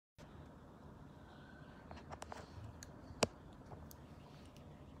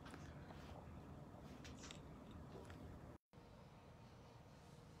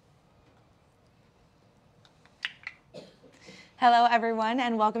Hello everyone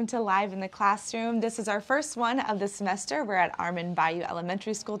and welcome to Live in the Classroom. This is our first one of the semester. We're at Armand Bayou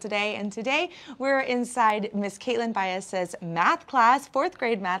Elementary School today, and today we're inside Miss Caitlin Bias's math class, 4th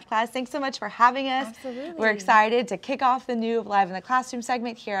grade math class. Thanks so much for having us. Absolutely. We're excited to kick off the new Live in the Classroom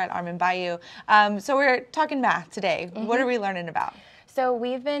segment here at Armand Bayou. So we're talking math today. What are we learning about? So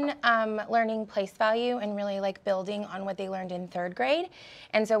we've been learning place value and really like building on what they learned in 3rd grade.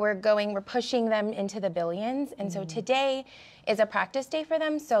 And so we're pushing them into the billions. And so today is a practice day for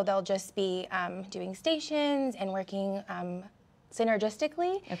them. So they'll just be doing stations and working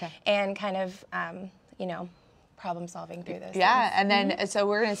synergistically and kind of, problem solving through those Yeah, things. and then so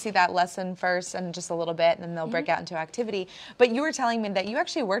we're going to see that lesson first in just a little bit, and then they'll break out into activity. But you were telling me that you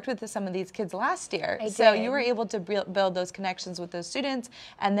actually worked with some of these kids last year. So you were able to build those connections with those students.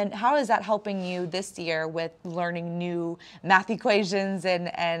 And then how is that helping you this year with learning new math equations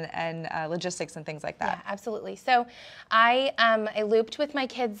and logistics and things like that? Yeah, absolutely. So I looped with my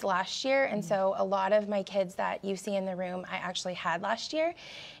kids last year, and so a lot of my kids that you see in the room I actually had last year.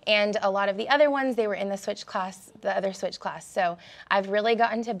 And a lot of the other ones, they were in the switch class, the other switch class. So I've really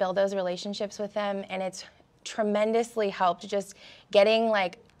gotten to build those relationships with them, and it's tremendously helped just getting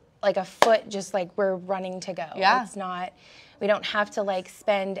like a foot, just like we're running to go. Yeah. It's not, we don't have to like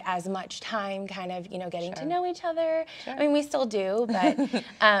spend as much time kind of, getting to know each other. I mean, we still do, but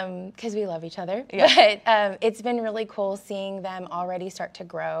because we love each other. Yeah. But it's been really cool seeing them already start to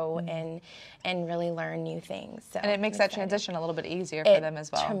grow and really learn new things. So, and it makes that transition a little bit easier for them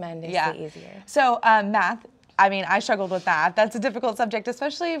as well. Tremendously easier. So math, I mean, I struggled with math. That's a difficult subject,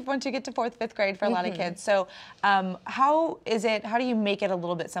 especially once you get to 4th, 5th grade for a lot of kids. So how do you make it a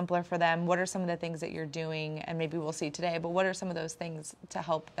little bit simpler for them? What are some of the things that you're doing? And maybe we'll see today, but what are some of those things to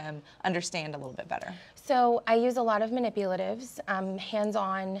help them understand a little bit better? So I use a lot of manipulatives,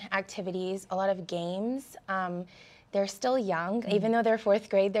 hands-on activities, a lot of games. They're still young. Even though they're 4th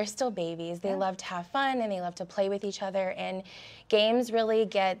grade, they're still babies. They love to have fun and they love to play with each other, and games really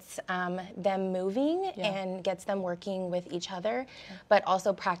gets them moving and gets them working with each other, but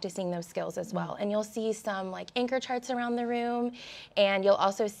also practicing those skills as well. And you'll see some like anchor charts around the room, and you'll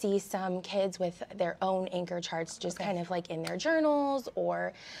also see some kids with their own anchor charts just kind of like in their journals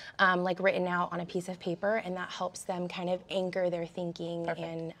or like written out on a piece of paper, and that helps them kind of anchor their thinking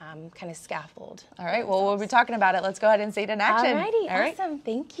and kind of scaffold. All right, well, we'll be talking about it. Let's go ahead and see it in action. Alrighty, awesome,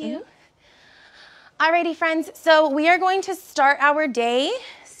 thank you. Alrighty, friends, so we are going to start our day,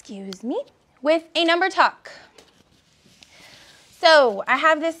 with a number talk. So I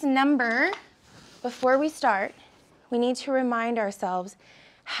have this number. Before we start, we need to remind ourselves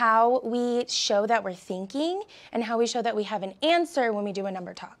how we show that we're thinking and how we show that we have an answer when we do a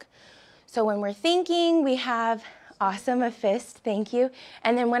number talk. So when we're thinking, we have, awesome, a fist, thank you.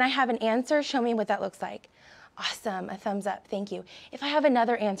 And then when I have an answer, show me what that looks like. Awesome, a thumbs up, thank you. If I have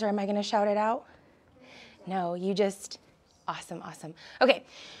another answer, am I gonna shout it out? No, you just, awesome, awesome. Okay,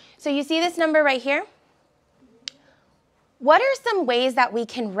 so you see this number right here? What are some ways that we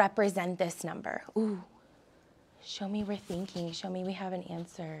can represent this number? Ooh, show me we're thinking, show me we have an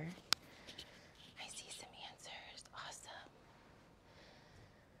answer. I see some answers, awesome.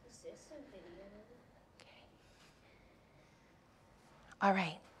 Is this a video? Okay. All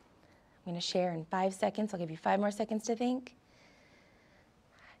right. I'm going to share in 5 seconds. I'll give you 5 more seconds to think.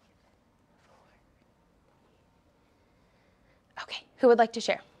 5, 4. Okay, who would like to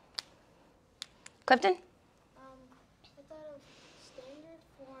share? Clifton? I thought of standard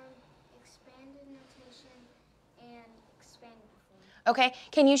form, expanded notation, and expanded form. Okay,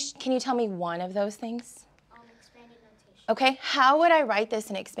 can you tell me one of those things? Expanded notation. Okay, how would I write this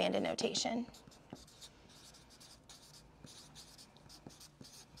in expanded notation?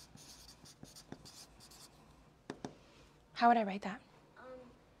 How would I write that?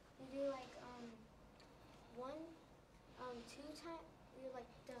 You do like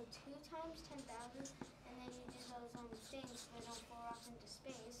 2 times 10,000, and then you do those things that don't fall off into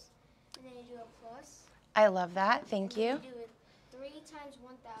space, and then you do a plus. I love that, thank you. You do it 3 times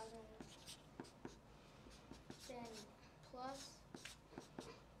 1,000, then plus,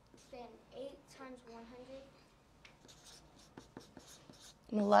 then 8 times 100.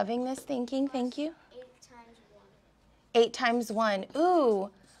 I'm loving this thinking, thank you. 8 times 8 times 1. Ooh,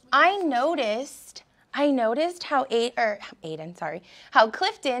 I noticed how how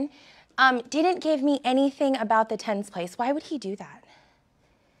Clifton didn't give me anything about the tens place. Why would he do that?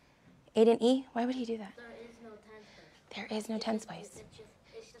 8 and E, why would he do that? There is no tens place. There is no tens place.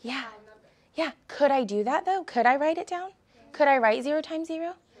 It's just Yeah. a prime number. Yeah, could I do that though? Could I write it down? Could I write 0 times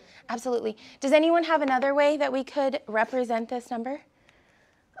 0? Absolutely. Does anyone have another way that we could represent this number?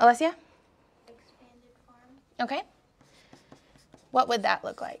 Alessia? Expanded form. Okay. What would that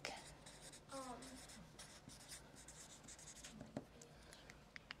look like?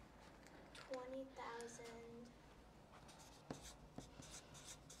 20,000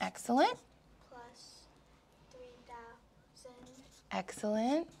 Excellent. plus 3,000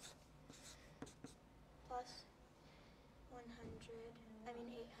 Excellent. plus 100. I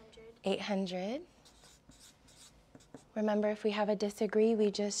mean 800. 800. Remember, if we have a disagree,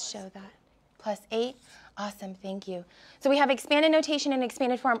 we just show that. Plus 8. Awesome, thank you. So we have expanded notation and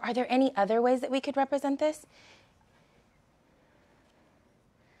expanded form. Are there any other ways that we could represent this?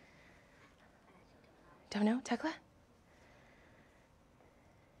 Don't know, Tekla?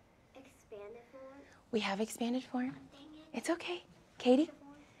 Expanded form. We have expanded form. It's okay. Katie?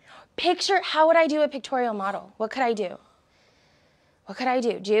 Picture, how would I do a pictorial model? What could I do? What could I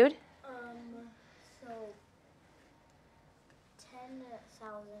do? Jude? So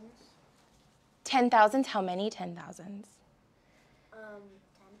 10,000. 10,000s. How many 10,000s? 10.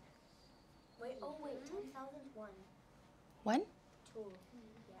 Wait, 10,001. 1? 2.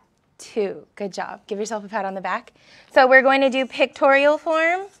 Yeah. 2. Good job. Give yourself a pat on the back. So we're going to do pictorial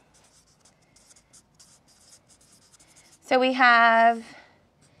form. So we have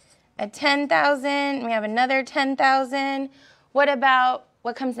a 10,000. We have another 10,000. What about,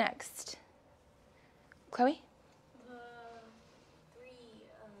 what comes next? Chloe?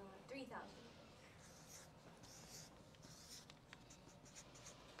 3,000.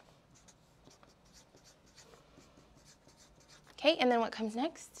 Okay, and then what comes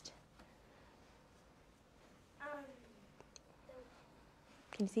next?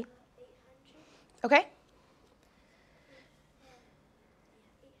 Can you see? 800. Okay.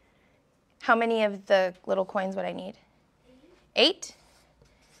 How many of the little coins would I need? 8?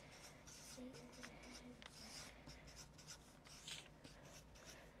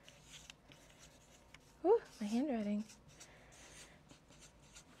 Ooh, my handwriting.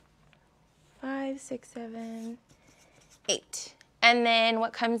 5, 6, 7, 8. And then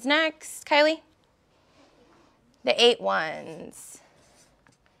what comes next, Kylie? The 8 ones.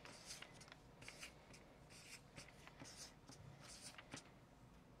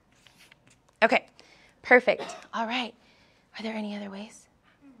 Okay, perfect. All right. Are there any other ways?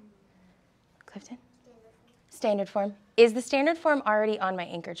 Clifton? Standard form. Is the standard form already on my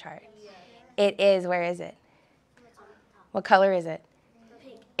anchor chart? It is. Where is it? What color is it?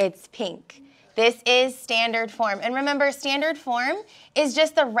 Pink. It's pink. This is standard form. And remember, standard form is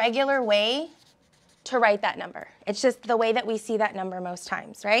just the regular way to write that number. It's just the way that we see that number most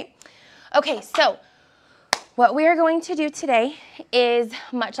times, right? Okay, so what we are going to do today is,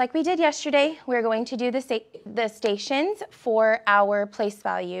 much like we did yesterday, we're going to do the stations for our place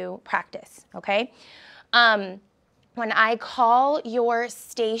value practice, okay? When I call your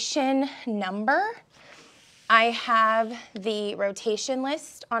station number, I have the rotation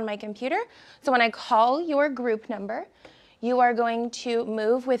list on my computer. So when I call your group number, you are going to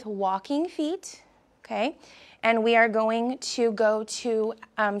move with walking feet, okay? And we are going to go to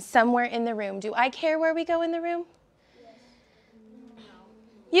somewhere in the room. Do I care where we go in the room? Yes.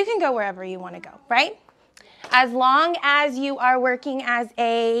 No. You can go wherever you want to go, right? As long as you are working as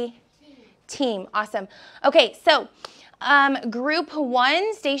a team. Awesome. Okay, so group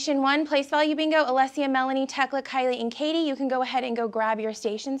 1, station 1, place value bingo, Alessia, Melanie, Tekla, Kylie, and Katie, you can go ahead and go grab your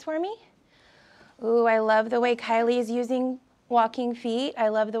stations for me. Ooh, I love the way Kylie is using walking feet. I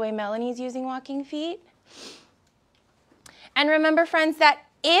love the way Melanie's using walking feet. And remember, friends, that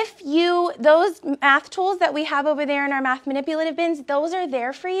if those math tools that we have over there in our math manipulative bins, those are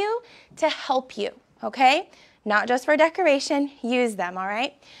there for you to help you, okay? Not just for decoration, use them, all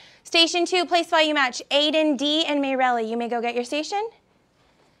right? Station 2, place value match, Aiden, D, and Mayrella. You may go get your station.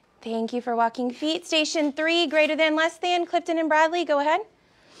 Thank you for walking feet. Station 3, greater than, less than, Clifton and Bradley, go ahead.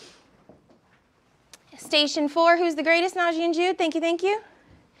 Station 4, who's the greatest? Najee and Jude, thank you, thank you.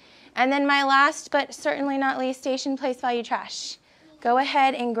 And then my last, but certainly not least, station, place value trash. Go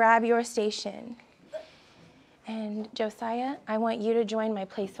ahead and grab your station. And Josiah, I want you to join my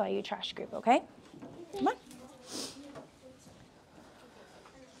place value trash group, okay? Come on.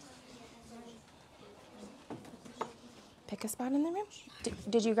 Pick a spot in the room.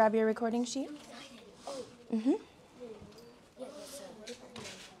 Did you grab your recording sheet? Mm-hmm.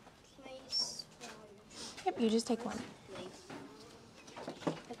 Yep, you just take one.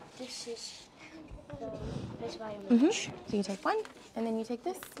 This is the place value So match. you take one, and then you take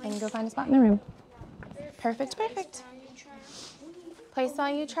this, and go find a spot in the room. Perfect, perfect. Place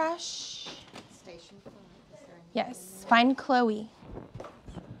value trash. Yes, find Chloe.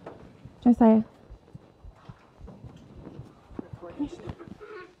 Josiah.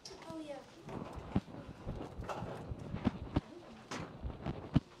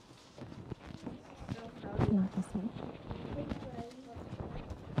 not this one.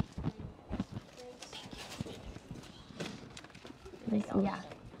 Thank you. Yeah.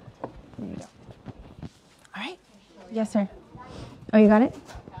 There you go. All right. Yes, sir. Oh, you got it?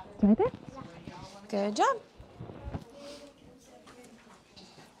 It's right there. Good job.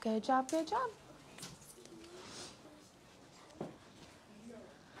 Good job, good job.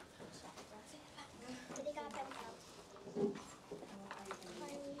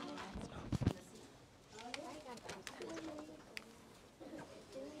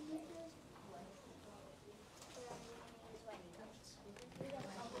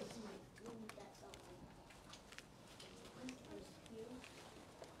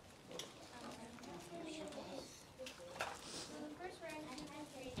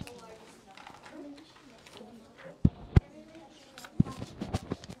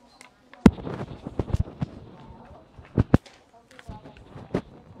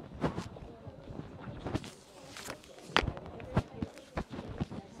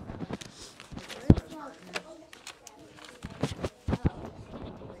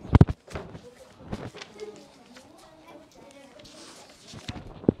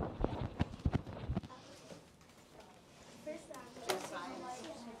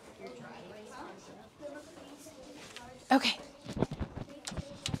 Okay.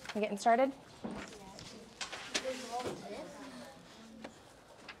 We getting started?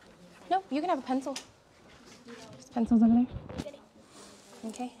 No, you can have a pencil. There's pencils over there.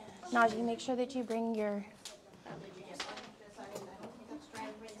 Okay. Najee, make sure that you bring your...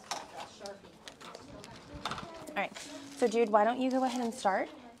 All right. So, Jude, why don't you go ahead and start?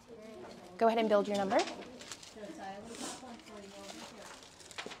 Go ahead and build your number.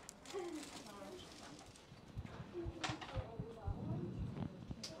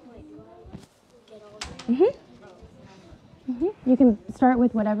 You can start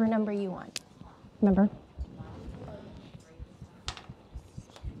with whatever number you want. Remember?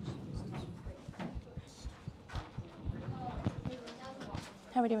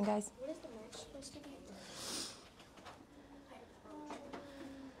 How are we doing, guys? What is the match supposed to be?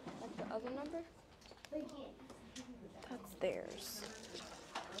 Like the other number? That's theirs.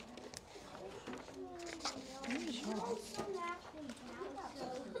 Where's yours?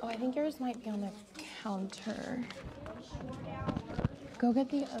 Oh, I think yours might be on the counter. Go get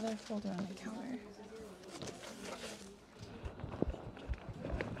the other folder on the counter.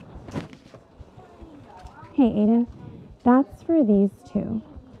 Hey, Aiden, that's for these two.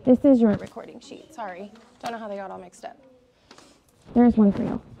 This is your recording sheet. Sorry. Don't know how they got all mixed up. There's one for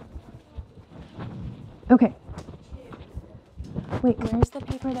you. Okay. Wait, where's the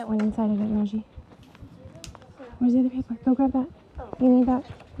paper that went inside of it, Najee? Where's the other paper? Go grab that. You need that.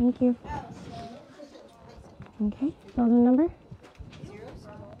 Thank you. Okay, build a number.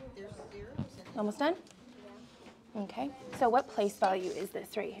 Almost done? Okay, so what place value is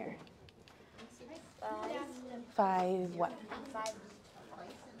this right here? 5 what? 5.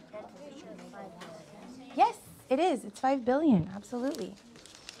 Yes, it is. It's 5 billion, absolutely.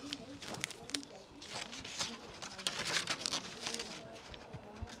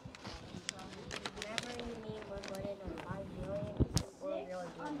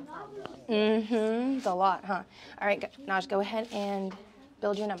 It's a lot, huh? All right, Naj, go ahead and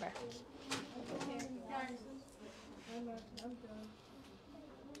build your number.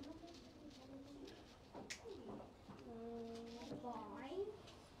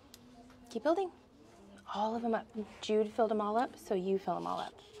 Keep building. All of them up. Jude filled them all up, so you fill them all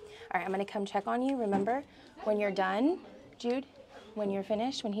up. All right, I'm going to come check on you. Remember, when you're done, Jude, when you're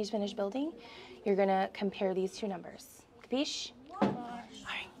finished, when he's finished building, you're going to compare these two numbers. Capiche? All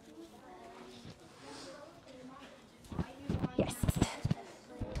right. Yes.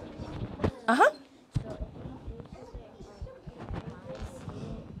 Uh-huh.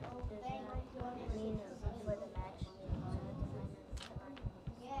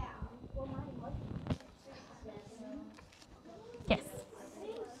 Yes.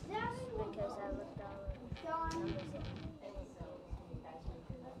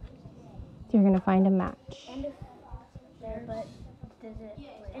 So you're going to find a match. And if there, but does it?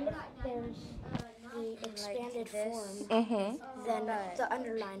 And if there's the expanded form, then the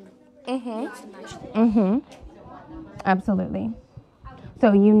underlined makes a match. Absolutely.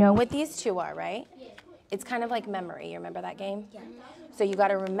 So you know what these two are, right? It's kind of like memory. You remember that game? Yeah. So you got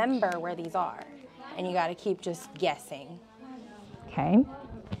to remember where these are, and you got to keep just guessing. Okay.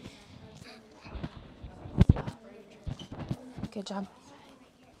 Good job.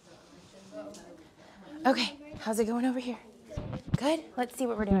 Okay, how's it going over here? Good. Let's see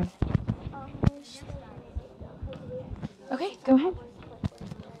what we're doing. Okay, go ahead.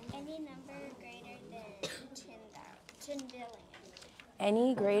 Any number greater than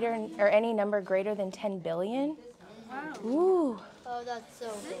any greater or any number greater than 10 billion? Wow. Ooh. Oh, that's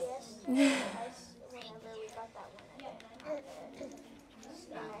so big. Whenever we got that one.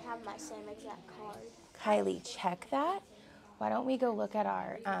 And I have my same exact card. Kylie, check that. Why don't we go look at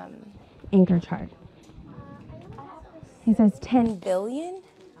our anchor chart? It says 10 billion?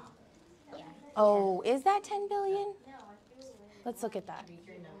 Oh, is that 10 billion? Let's look at that.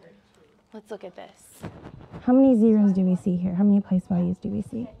 Let's look at this. How many zeros do we see here? How many place values do we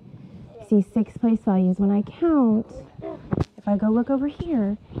see? We see 6 place values. When I count, if I go look over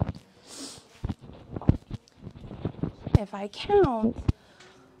here, if I count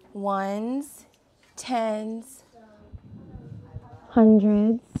ones, tens,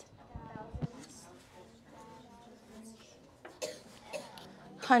 hundreds,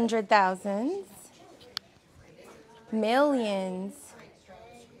 hundred thousands, millions,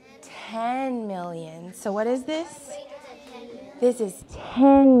 10 million. So what is this? This is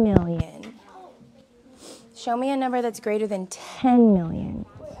 10 million. Show me a number that's greater than 10 million.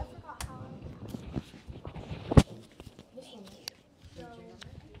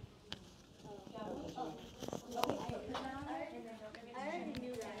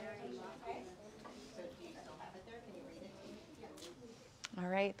 All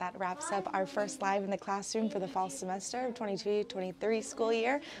right, that wraps up our first live in the classroom for the fall semester of 22-23 school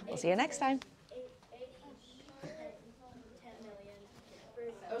year. We'll see you next time.